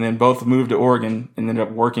 and then both moved to Oregon and ended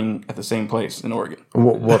up working at the same place in Oregon.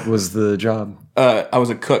 What was the job? I was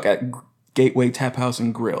a cook at Gateway Tap House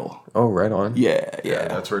and Grill. Oh, right on. Yeah.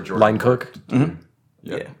 That's where Jordan line cook. Mm-hmm.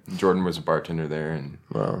 Yep. Yeah. Jordan was a bartender there, and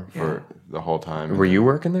for the whole time. Were you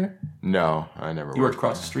working there? No, I never. You worked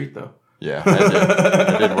across the street though. Yeah, I did.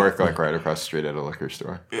 I did work like right across the street at a liquor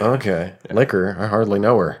store. Okay, liquor. I hardly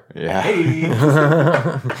know her. Yeah.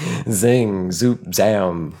 Hey. Zing, zoop,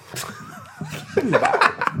 zam.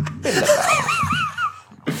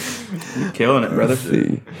 You're killing it, brother.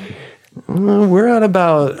 We're at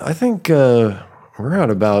about. I think we're at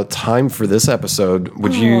about time for this episode.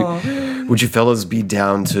 Would you fellas be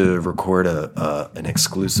down to record an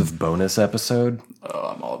exclusive bonus episode?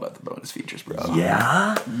 Oh, I'm all about the bonus features, bro.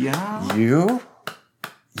 Yeah. Yeah. You?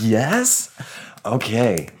 Yes.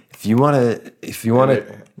 Okay. if you want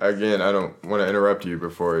to, Again, I don't want to interrupt you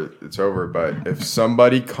before it's over, but if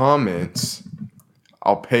somebody comments,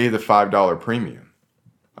 I'll pay the $5 premium.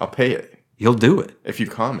 I'll pay it he'll do it. if you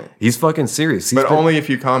comment. He's fucking serious. But only if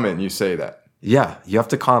you comment and you say that. Yeah, you have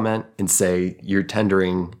to comment and say you're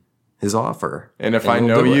tendering his offer. And if I he'll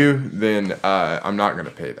know do it. you, then I'm not going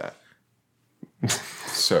to pay that.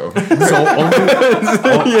 So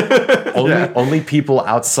Only people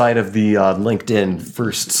outside of the LinkedIn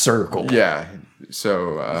first circle. yeah.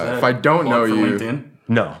 So if I don't know For you, LinkedIn?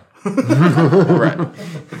 No. right?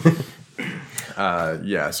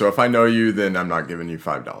 Yeah. So if I know you, then I'm not giving you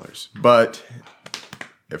 $5. But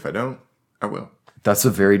if I don't, I will. That's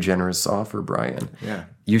a very generous offer, Brian. Yeah.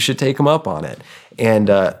 You should take him up on it. And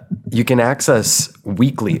you can access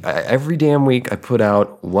weekly. Every damn week, I put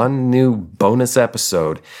out one new bonus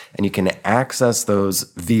episode, and you can access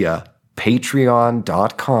those via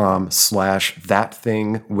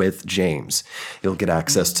patreon.com/thatthingwithjames. You'll get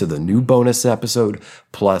access to the new bonus episode,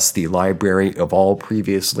 plus the library of all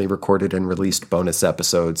previously recorded and released bonus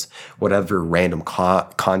episodes, whatever random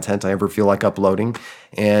content I ever feel like uploading.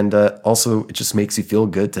 And also, it just makes you feel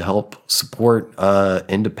good to help support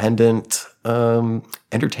independent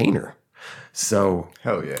entertainer. So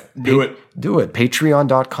Hell yeah. Do it. do it.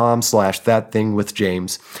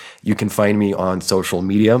 Patreon.com/thatthingwithjames. You can find me on social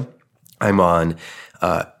media. I'm on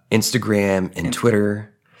Instagram and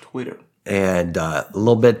Twitter and a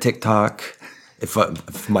little bit TikTok.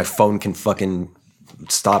 If my phone can fucking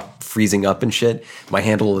stop freezing up and shit, my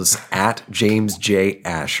handle is @JamesJ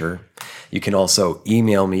Asher. You can also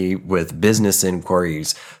email me with business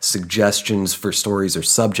inquiries, suggestions for stories or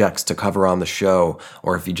subjects to cover on the show,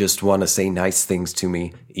 or if you just want to say nice things to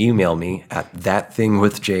me, email me at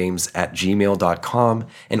thatthingwithjames@gmail.com.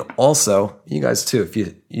 And also, you guys too, if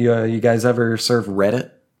you guys ever serve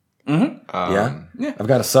Reddit? Mm-hmm. Yeah? I've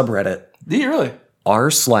got a subreddit. Do you really?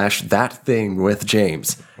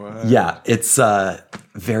 r/thatthingwithjames. Yeah, it's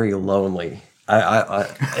very lonely.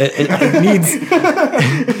 It needs.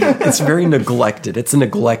 It's very neglected. It's a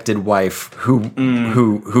neglected wife who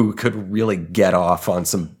could really get off on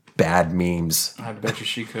some bad memes. I bet you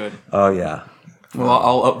she could. Oh yeah, Well,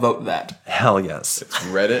 I'll upvote that. hell yes.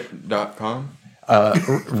 Reddit.com.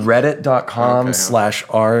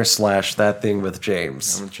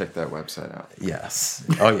 Reddit.com/r/thatthingwithjames. I'm going to check that website out. Yes.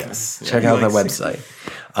 Oh, yes. Check out that website.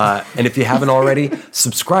 And if you haven't already,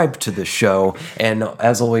 subscribe to the show. And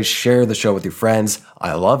as always, share the show with your friends.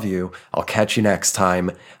 I love you. I'll catch you next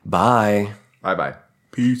time. Bye. Bye-bye.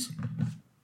 Peace.